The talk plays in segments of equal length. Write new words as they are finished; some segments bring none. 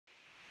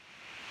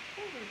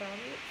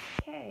everybody,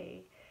 it's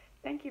Kay.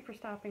 Thank you for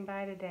stopping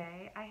by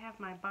today. I have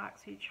my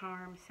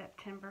Boxycharm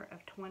September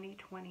of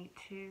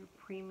 2022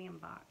 premium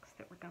box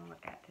that we're going to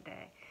look at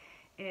today.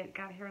 It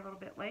got here a little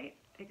bit late.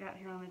 It got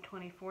here on the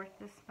 24th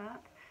this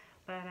month,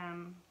 but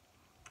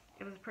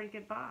it was a pretty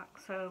good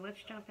box. So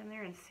let's jump in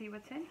there and see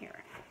what's in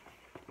here.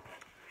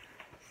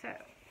 So,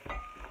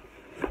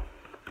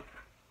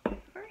 the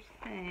first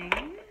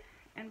thing,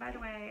 and by the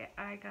way,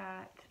 I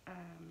got,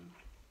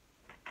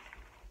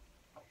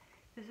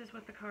 this is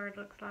what the card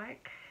looks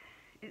like.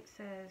 It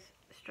says,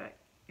 strut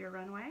your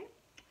runway.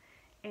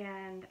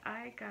 And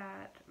I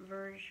got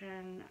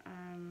version,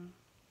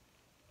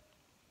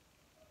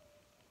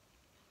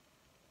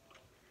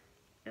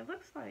 it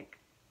looks like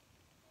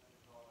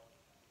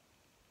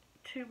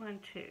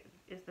 212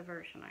 is the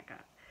version I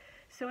got.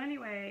 So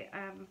anyway,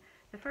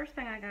 the first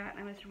thing I got, and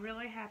I was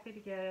really happy to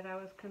get it. I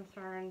was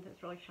concerned,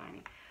 it's really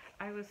shiny.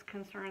 I was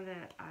concerned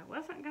that I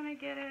wasn't going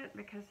to get it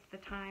because the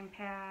time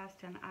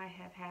passed, and I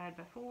have had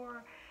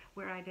before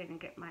where I didn't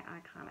get my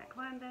Iconic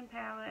London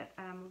palette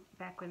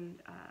back when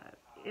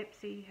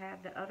Ipsy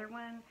had the other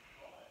one.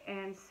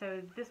 And so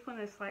this one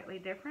is slightly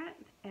different,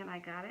 and I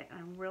got it.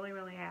 I'm really,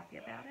 really happy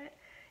about it.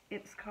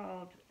 It's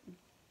called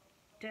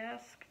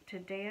Dusk to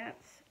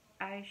Dance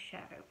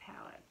Eyeshadow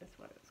Palette. That's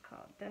what it's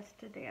called. Dusk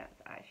to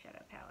Dance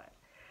Eyeshadow Palette.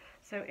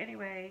 So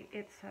anyway,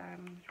 it's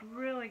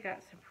really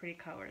got some pretty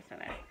colors in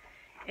it.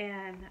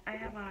 And I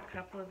have on a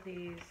couple of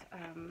these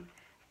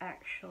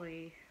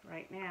actually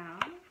right now.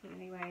 But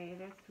anyway,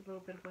 that's a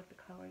little bit of what the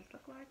colors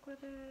look like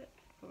with it.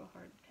 It's a little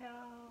hard to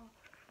tell.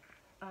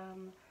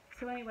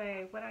 So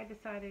anyway, what I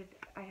decided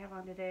I have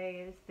on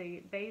today is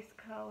the base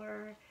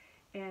color,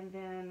 and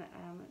then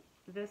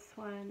this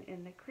one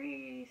in the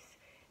crease,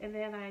 and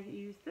then I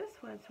use this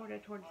one sort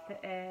of towards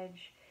the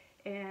edge,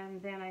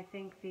 and then I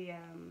think the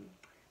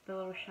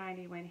little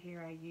shiny one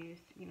here I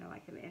used, you know,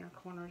 like in the inner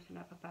corners and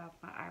up above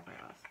my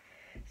eyebrows.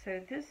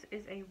 So this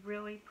is a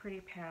really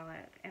pretty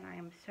palette, and I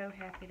am so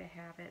happy to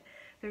have it.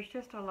 There's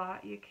just a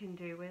lot you can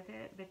do with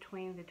it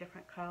between the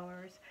different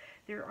colors.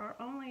 There are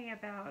only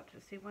about,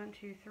 let's see, 1,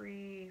 2,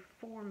 3,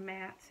 4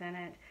 mattes in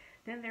it.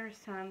 Then there's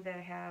some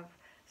that have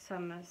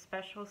some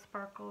special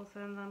sparkles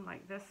in them,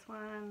 like this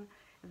one,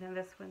 and then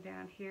this one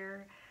down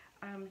here.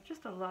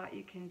 Just a lot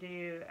you can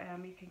do.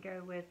 You can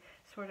go with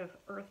sort of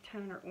earth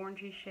tone or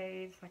orangey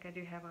shades, like I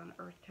do have on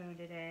earth tone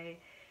today.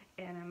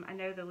 And I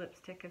know the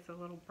lipstick is a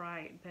little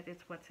bright, but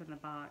it's what's in the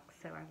box,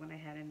 so I went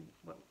ahead and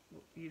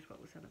used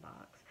what was in the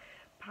box.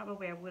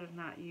 Probably I would have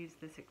not used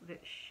this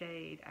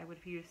shade. I would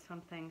have used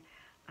something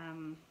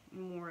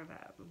more of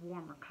a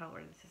warmer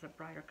color. This is a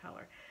brighter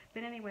color.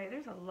 But anyway,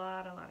 there's a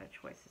lot of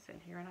choices in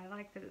here, and I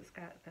like that it's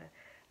got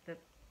the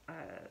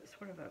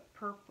sort of a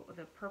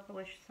the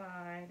purplish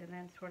side, and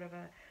then sort of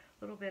a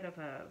little bit of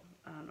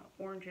an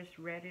orangish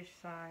reddish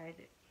side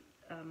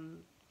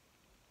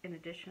in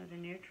addition to the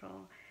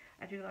neutral.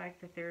 I do like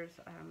that there's,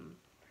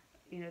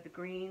 you know, the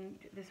green.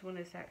 This one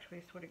is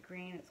actually sort of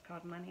green. It's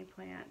called Money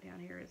Plant. Down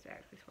here is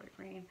actually sort of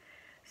green.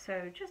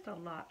 So just a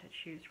lot to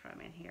choose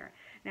from in here.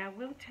 Now, I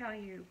will tell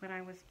you, when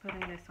I was putting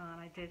this on,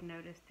 I did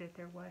notice that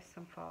there was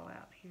some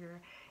fallout here,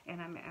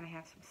 and I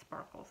have some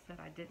sparkles that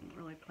I didn't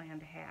really plan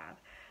to have.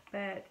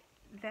 But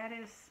that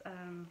is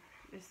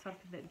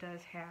something that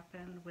does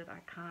happen with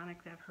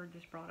Iconic that I've heard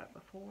this brought up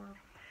before.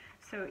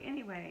 So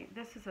anyway,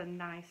 this is a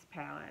nice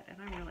palette, and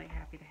I'm really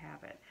happy to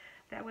have it.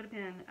 That would have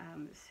been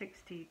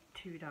 $62.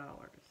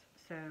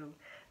 So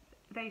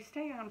they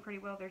stay on pretty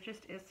well. There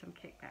just is some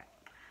kickback.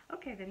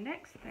 Okay, the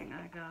next thing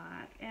I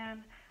got,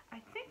 and I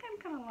think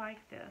I'm going to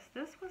like this.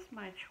 This was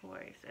my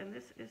choice, and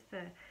this is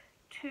the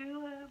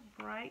Tula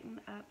Brighten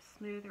Up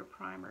Smoother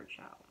Primer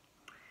Gel.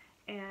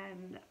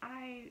 And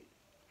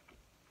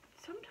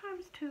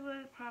sometimes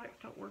Tula products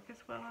don't work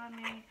as well on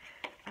me,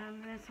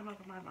 and then some of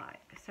them I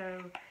like.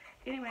 So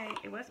anyway,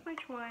 it was my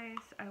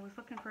choice. I was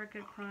looking for a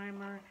good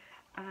primer.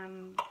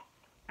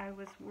 I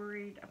was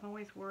worried, I'm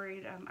always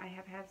worried, I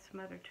have had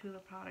some other Tula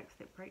products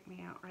that break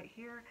me out right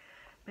here,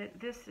 but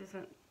this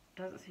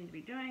doesn't seem to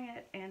be doing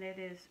it, and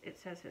it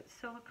says it's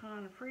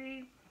silicone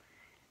free.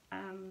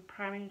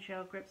 Priming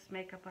gel grips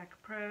makeup like a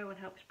pro and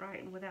helps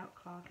brighten without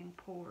clogging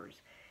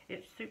pores.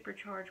 It's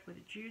supercharged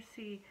with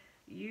juicy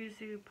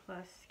yuzu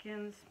plus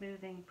skin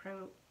smoothing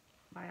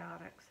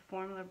probiotics. The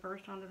formula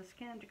bursts onto the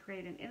skin to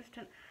create an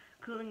instant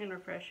cooling and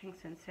refreshing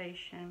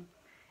sensation,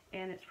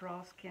 and it's for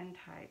all skin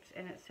types,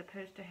 and it's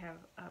supposed to have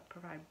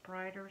provide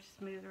brighter,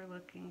 smoother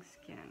looking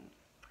skin.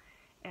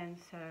 And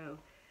so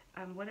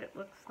what it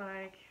looks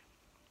like,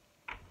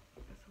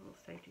 that's a little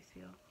safety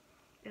seal.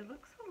 It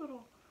looks a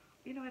little,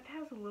 you know, it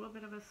has a little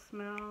bit of a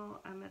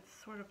smell. It's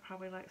sort of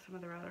probably like some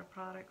of their other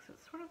products.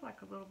 It's sort of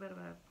like a little bit of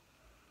a,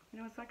 you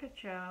know, it's like a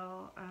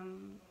gel,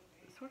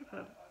 sort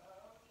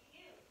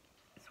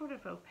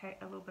of opaque,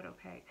 a little bit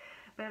opaque.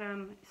 But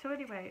so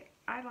anyway,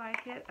 I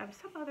like it.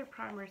 Some other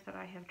primers that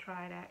I have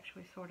tried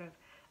actually sort of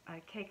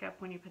cake up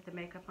when you put the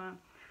makeup on.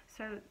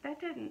 So that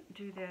didn't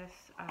do this.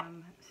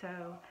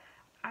 So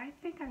I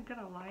think I'm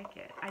gonna like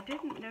it. I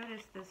didn't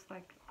notice this,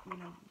 like, you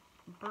know,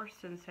 burst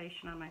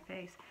sensation on my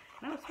face.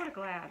 And I was sort of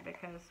glad,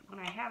 because when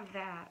I have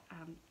that,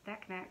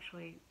 that can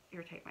actually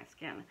irritate my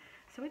skin.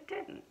 So it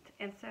didn't.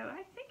 And so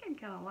I think I'm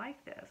going to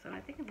like this, and I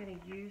think I'm going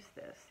to use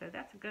this. So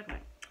that's a good one.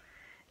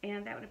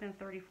 And that would have been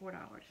 $34.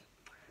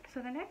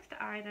 So the next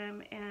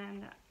item,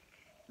 and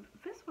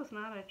this was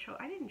not a choice.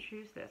 I didn't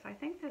choose this. I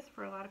think this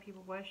for a lot of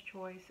people was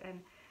choice, and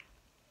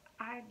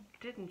I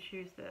didn't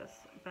choose this,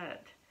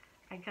 but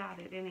I got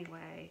it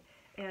anyway.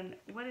 And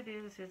what it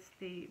is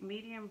the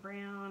medium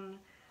brown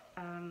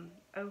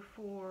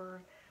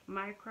 04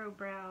 micro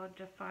brow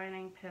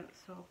defining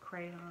pencil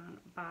crayon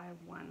by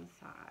one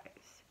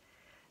size.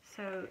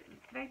 So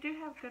they do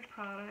have good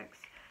products.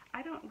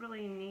 I don't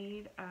really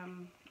need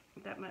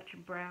that much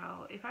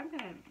brow. If I'm going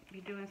to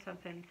be doing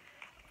something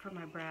for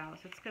my brows,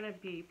 it's going to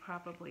be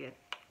probably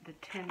the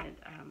tinted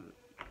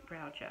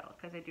brow gel,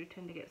 because I do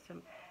tend to get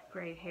some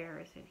gray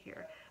hairs in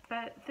here.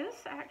 But this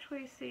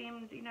actually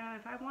seemed, you know,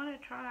 if I want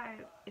to try,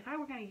 if I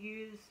were going to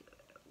use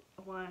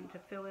one to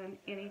fill in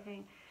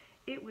anything,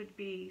 it would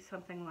be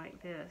something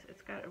like this.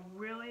 It's got a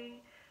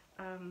really,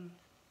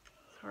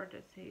 it's hard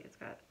to see, it's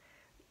got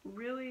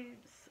really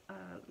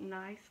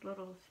nice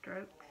little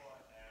strokes.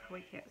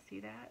 We can't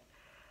see that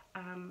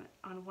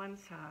on one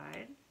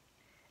side,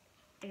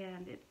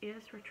 and it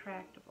is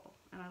retractable,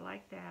 and I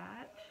like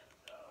that.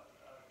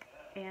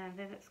 And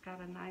then it's got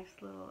a nice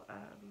little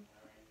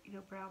you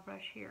know, brow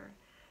brush here.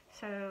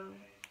 So,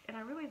 and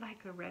I really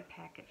like the red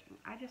packaging.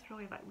 I just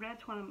really like,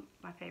 red's one of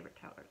my favorite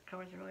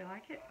colors. I really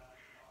like it.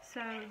 So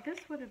this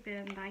would have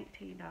been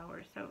 $19.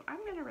 So I'm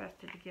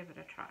interested to give it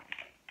a try.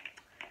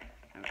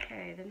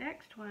 Okay, the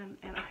next one,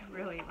 and I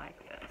really like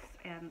this,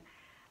 and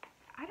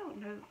I don't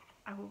know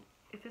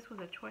if this was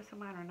a choice of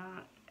mine or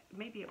not.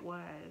 Maybe it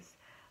was,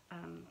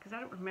 because I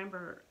don't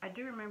remember. I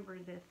do remember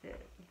that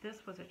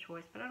this was a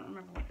choice, but I don't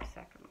remember what the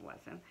second one was.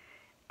 And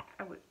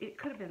it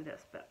could have been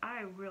this, but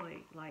I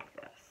really like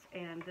this.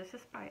 And this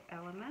is by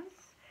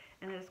Elemis,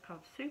 and it is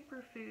called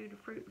Superfood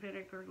Fruit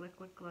Vinegar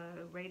Liquid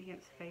Glow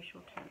Radiance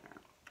Facial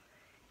Toner.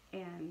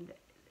 And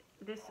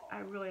this, I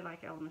really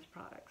like Elemis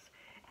products.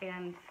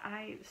 And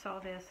I saw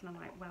this, and I'm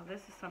like, wow,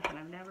 this is something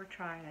I've never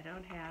tried. I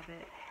don't have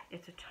it.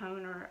 It's a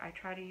toner. I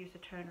try to use a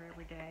toner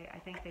every day. I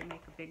think they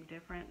make a big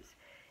difference.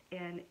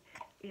 And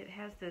it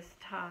has this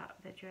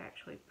top that you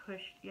actually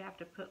push. You have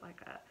to put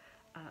like a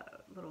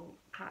little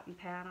cotton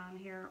pad on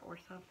here or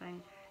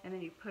something, and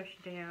then you push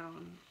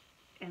down,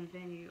 and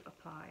then you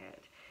apply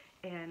it.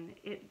 And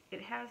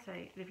it has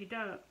if you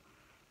don't,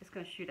 it's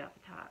going to shoot out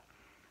the top.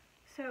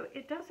 So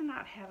it does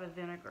not have a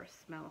vinegar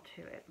smell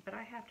to it, but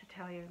I have to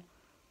tell you,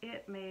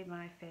 it made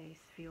my face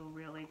feel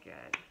really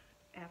good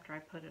after I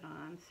put it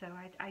on. So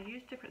I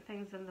used different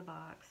things in the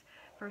box.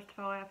 First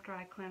of all, after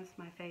I cleansed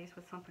my face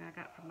with something I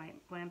got from my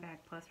Glam Bag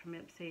Plus from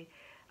Ipsy,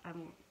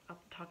 I'll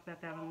talk about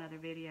that on another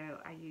video.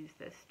 I used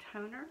this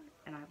toner,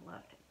 and I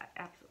loved it. I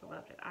absolutely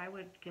loved it. I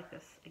would get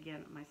this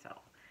again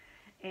myself.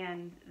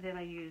 And then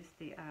I used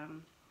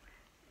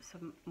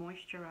some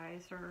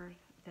moisturizer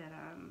that,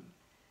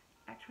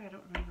 actually I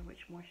don't remember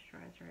which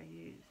moisturizer I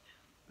used,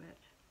 but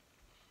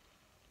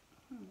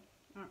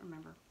I don't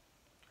remember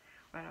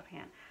right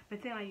offhand.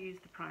 But then I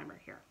used the primer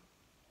here.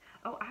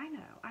 Oh, I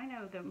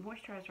know the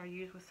moisturizer I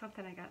used was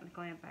something I got in the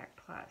Glam Bag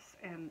Plus,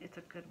 and it's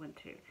a good one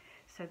too.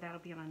 So that'll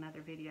be on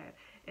another video.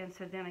 And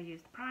so then I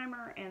used the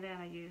primer, and then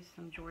I used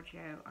some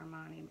Giorgio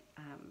Armani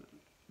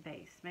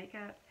base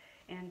makeup,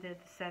 and the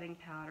setting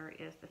powder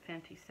is the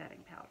Fenty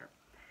setting powder.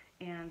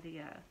 And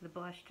the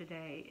blush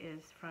today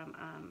is from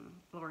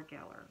Laura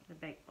Geller, the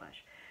Baked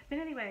Blush. But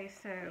anyway,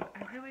 so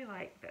I really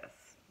like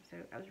this. So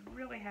I was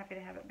really happy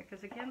to have it,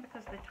 because again,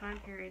 because of the time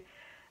period,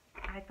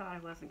 I thought I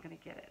wasn't going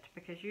to get it,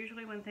 because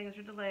usually when things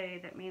are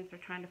delayed, that means they're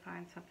trying to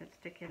find something to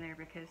stick in there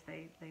because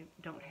they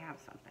don't have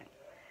something.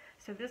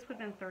 So this would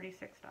have been $36.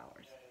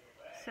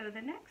 So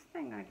the next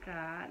thing I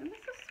got, and this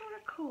is sort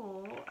of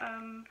cool,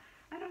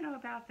 I don't know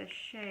about the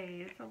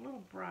shade, it's a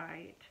little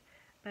bright,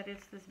 but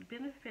it's this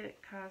Benefit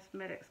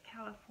Cosmetics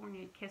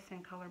California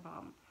Kissing Color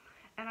Balm.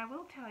 And I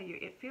will tell you,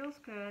 it feels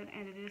good,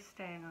 and it is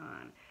staying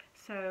on.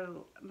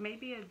 So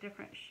maybe a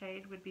different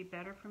shade would be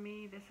better for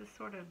me. This is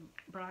sort of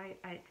bright.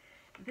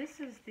 This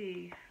is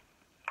the,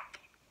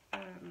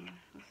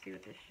 let's see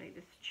what this shade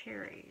is.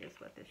 Cherry is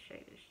what this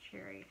shade is,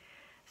 Cherry.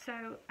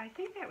 So I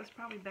think that was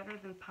probably better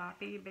than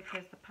Poppy,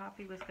 because the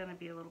Poppy was going to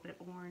be a little bit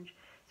orange.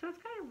 So it's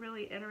got a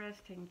really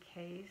interesting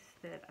case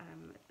that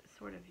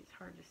sort of, it's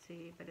hard to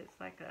see, but it's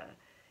like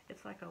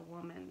a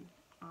woman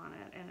on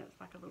it, and it's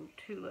like a little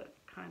tulip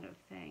kind of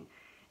thing.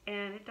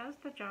 And it does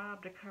the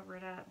job to cover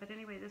it up. But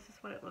anyway, this is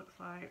what it looks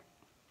like.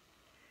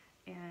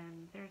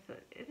 And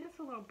it is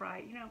a little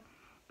bright. You know,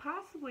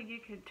 possibly you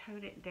could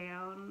tone it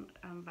down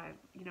by,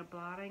 you know,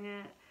 blotting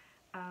it.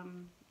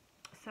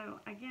 So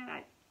again,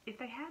 if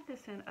they had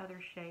this in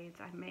other shades,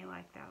 I may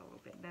like that a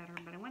little bit better.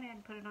 But I went ahead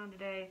and put it on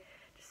today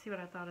to see what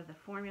I thought of the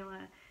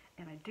formula.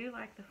 And I do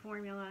like the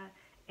formula.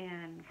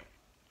 And,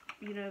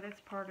 you know, that's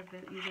part of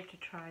it. You get to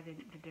try the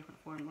different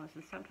formulas.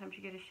 And sometimes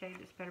you get a shade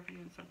that's better for you,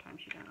 and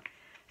sometimes you don't.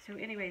 So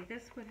anyway,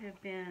 this would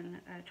have been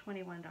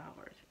 $21.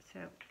 So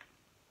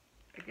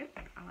a good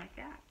one. I like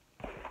that.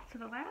 So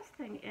the last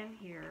thing in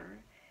here,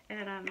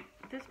 and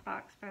this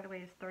box, by the way,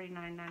 is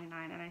 $39.99,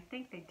 and I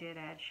think they did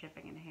add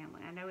shipping and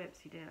handling. I know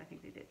Ipsy did. I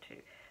think they did too.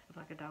 It was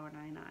like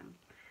 $1.99.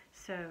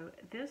 So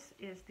this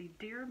is the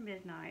Dear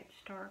Midnight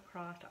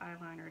Star-Crossed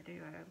Eyeliner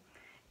Duo.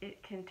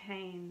 It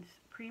contains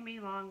preemie,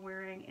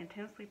 long-wearing,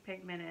 intensely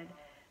pigmented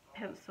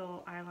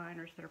pencil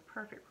eyeliners that are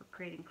perfect for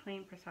creating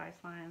clean, precise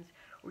lines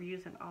or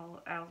using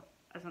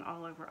as an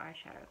all-over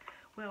eyeshadow.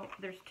 Well,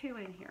 there's two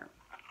in here.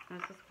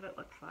 This is what it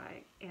looks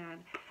like,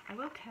 and I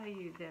will tell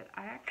you that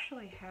I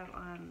actually have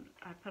on,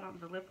 I put on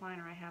the lip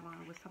liner I have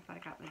on was something I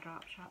got in the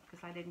drop shop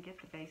because I didn't get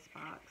the base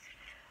box,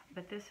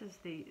 but this is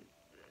the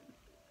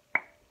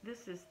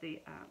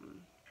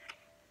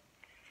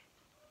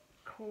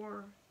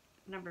Core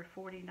number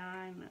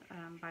 49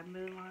 by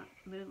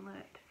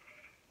Moonlit,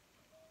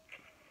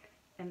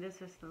 and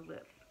this is the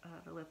lip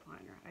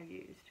liner I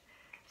used.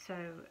 So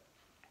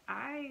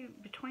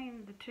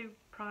between the two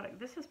products,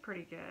 this is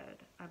pretty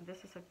good.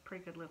 This is a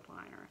pretty good lip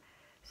liner.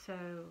 So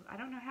I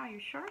don't know how you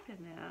sharpen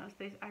this.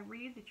 I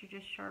read that you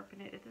just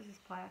sharpen it. This is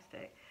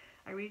plastic.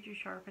 I read you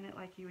sharpen it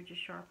like you would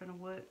just sharpen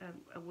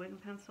a wooden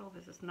pencil.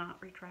 This is not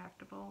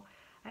retractable.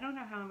 I don't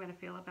know how I'm going to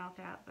feel about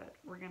that, but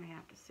we're going to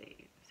have to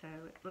see. So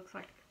it looks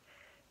like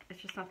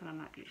it's just something I'm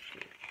not used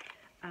to.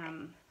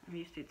 I'm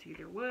used to it's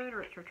either wood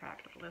or it's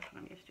retractable. That's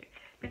what I'm used to.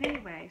 But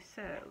anyway,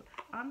 so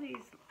on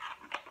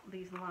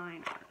these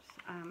liners,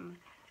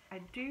 I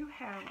do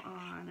have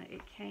on,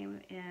 it came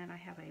in, I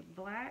have a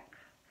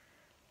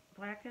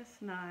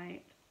Blackest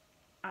Night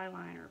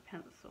eyeliner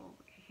pencil.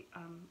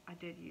 I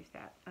did use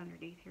that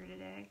underneath here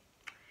today,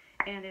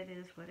 and it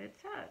is what it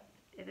said.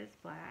 It is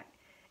black,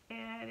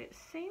 and it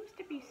seems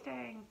to be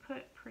staying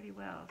put pretty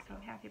well, so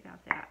I'm happy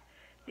about that.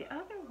 The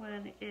other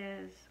one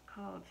is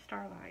called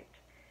Starlight,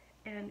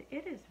 and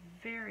it is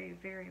very,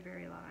 very,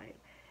 very light,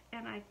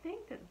 and I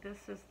think that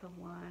this is the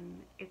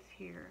one, it's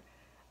here.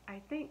 I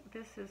think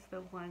this is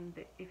the one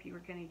that if you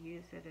were going to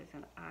use it as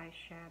an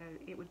eyeshadow,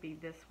 it would be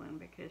this one,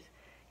 because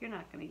you're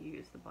not going to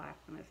use the black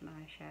one as an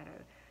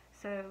eyeshadow.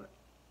 So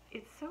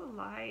it's so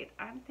light,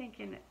 I'm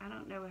thinking, I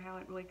don't know how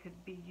it really could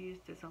be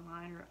used as a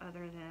liner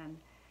other than,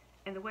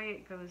 and the way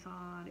it goes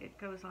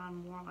on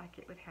more like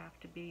it would have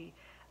to be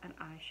an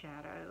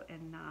eyeshadow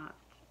and not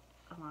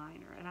a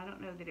liner. And I don't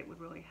know that it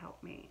would really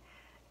help me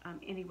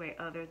anyway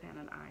other than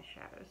an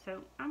eyeshadow.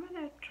 So I'm going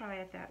to try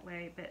it that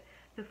way, but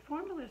the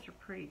formulas are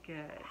pretty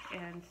good,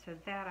 and so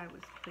that I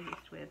was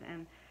pleased with,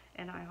 and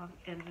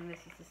then this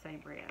is the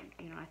same brand.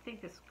 You know, I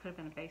think this could have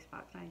been a base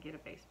box. I didn't get a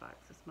base box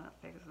this month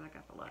because I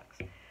got the Luxe.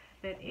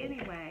 But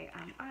anyway,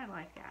 I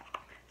like that.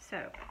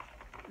 So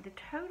the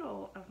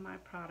total of my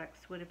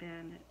products would have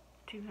been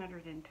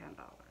 $210.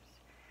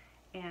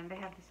 And they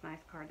have this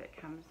nice card that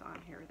comes on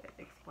here that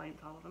explains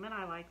all of them, and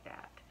I like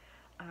that.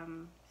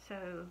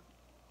 So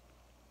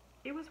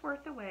it was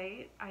worth the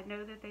wait. I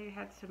know that they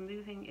had some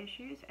moving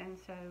issues, and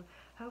so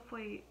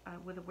hopefully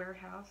with the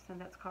warehouse, and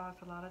that's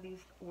caused a lot of these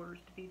orders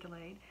to be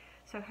delayed.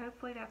 So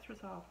hopefully that's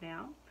resolved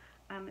now.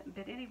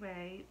 But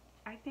anyway,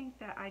 I think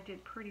that I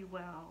did pretty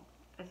well.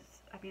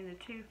 I mean, the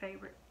two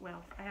favorite,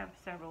 well, I have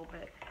several,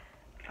 but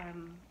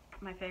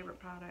my favorite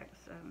products,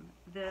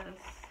 this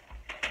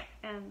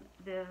and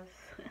this,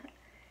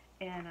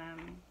 and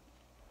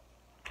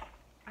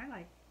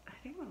I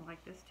think I'm gonna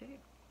like this too.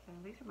 So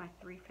these are my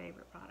three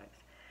favorite products.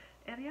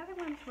 And the other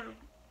ones were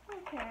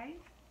okay,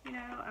 you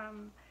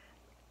know,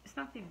 it's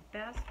not the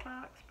best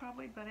box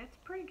probably, but it's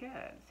pretty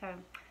good, so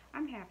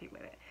I'm happy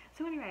with it.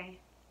 So anyway,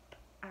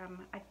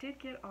 I did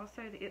get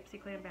also the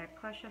Ipsy Glam Bag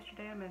Plus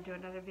yesterday. I'm going to do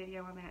another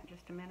video on that in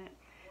just a minute.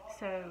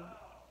 So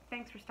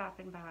thanks for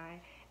stopping by,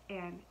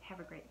 and have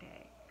a great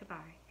day.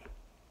 Goodbye.